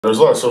There's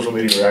a lot of social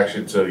media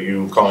reaction to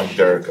you calling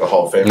Derek a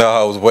Hall of Famer. No,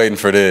 I was waiting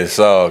for this.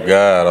 Oh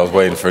God, I was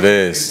waiting for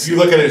this. You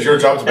look at it as your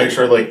job to make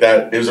sure like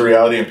that is a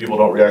reality and people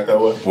don't react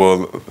that way.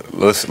 Well,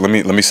 let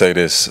me say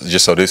this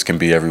just so this can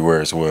be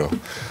everywhere as well.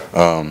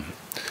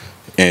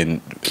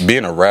 And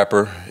being a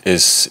rapper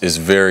is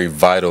very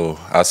vital.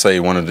 I say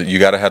you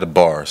got to have the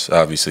bars.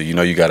 Obviously,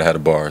 you got to have the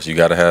bars. You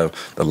got to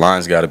have the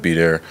lines. Got to be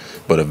there.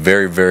 But a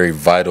very, very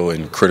vital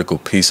and critical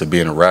piece of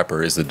being a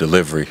rapper is the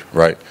delivery,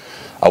 right?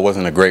 I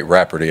wasn't a great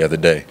rapper the other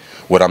day.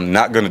 What I'm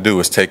not going to do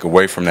is take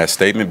away from that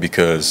statement,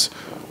 because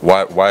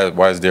why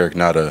is Derek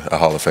not a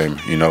Hall of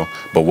Famer,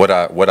 But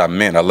what I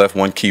meant, I left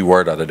one key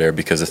word out of there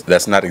because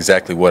that's not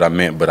exactly what I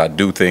meant, but I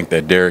do think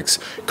that Derek's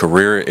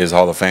career is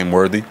Hall of Fame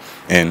worthy,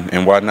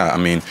 and why not? I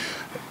mean,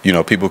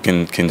 people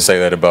can say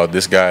that about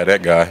this guy,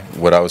 that guy.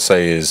 What I would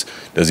say is,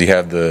 does he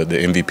have the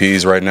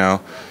MVPs right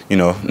now?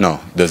 No.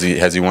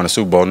 Has he won a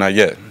Super Bowl? Not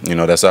yet.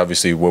 That's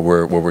obviously what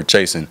we're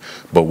chasing.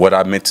 But what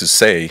I meant to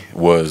say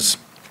was,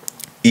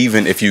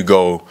 even if you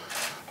go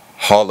even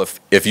Hall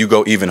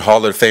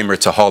of Famer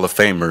to Hall of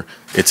Famer,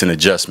 it's an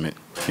adjustment.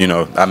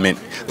 I meant,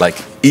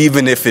 like,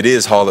 even if it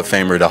is Hall of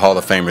Famer to Hall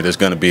of Famer, there's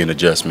going to be an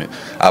adjustment.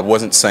 I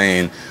wasn't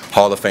saying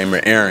Hall of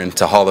Famer Aaron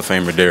to Hall of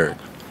Famer Derek.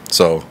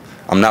 So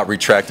I'm not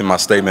retracting my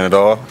statement at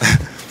all.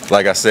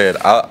 Like I said,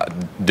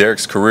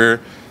 Derek's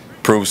career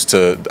proves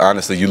to,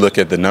 honestly, you look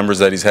at the numbers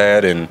that he's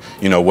had and,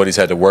 what he's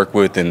had to work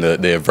with, and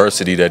the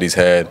adversity that he's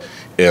had,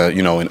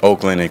 in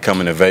Oakland and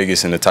coming to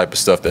Vegas, and the type of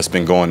stuff that's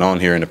been going on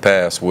here in the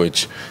past,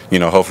 which,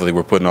 hopefully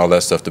we're putting all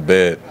that stuff to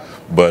bed.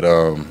 But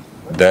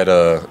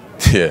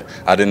yeah,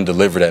 I didn't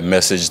deliver that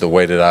message the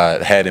way that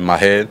I had in my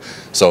head.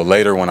 So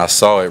later when I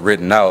saw it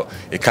written out,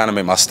 it kind of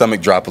made my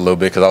stomach drop a little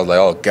bit, because I was like,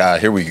 oh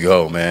God, here we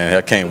go, man.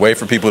 I can't wait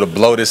for people to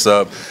blow this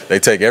up. They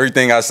take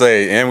everything I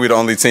say, and we're the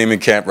only team in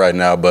camp right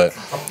now. But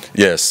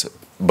yes,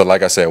 but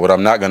like I said, what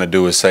I'm not going to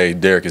do is say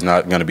Derek is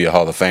not going to be a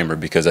Hall of Famer,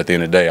 because at the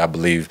end of the day, I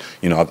believe,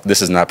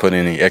 this is not putting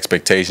any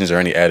expectations or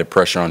any added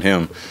pressure on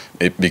him,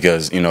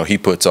 because, he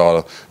puts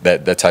all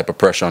that type of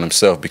pressure on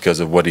himself because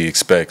of what he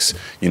expects,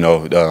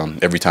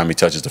 every time he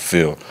touches the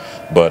field.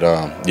 But,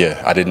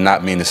 yeah, I did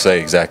not mean to say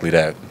exactly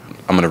that.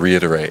 I'm going to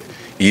reiterate.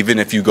 Even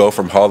if you go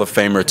from Hall of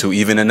Famer to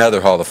even another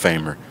Hall of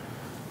Famer,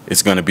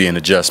 it's going to be an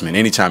adjustment.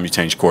 Anytime you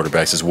change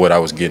quarterbacks is what I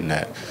was getting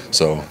at.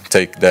 So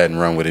take that and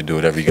run with it. Do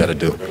whatever you got to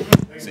do.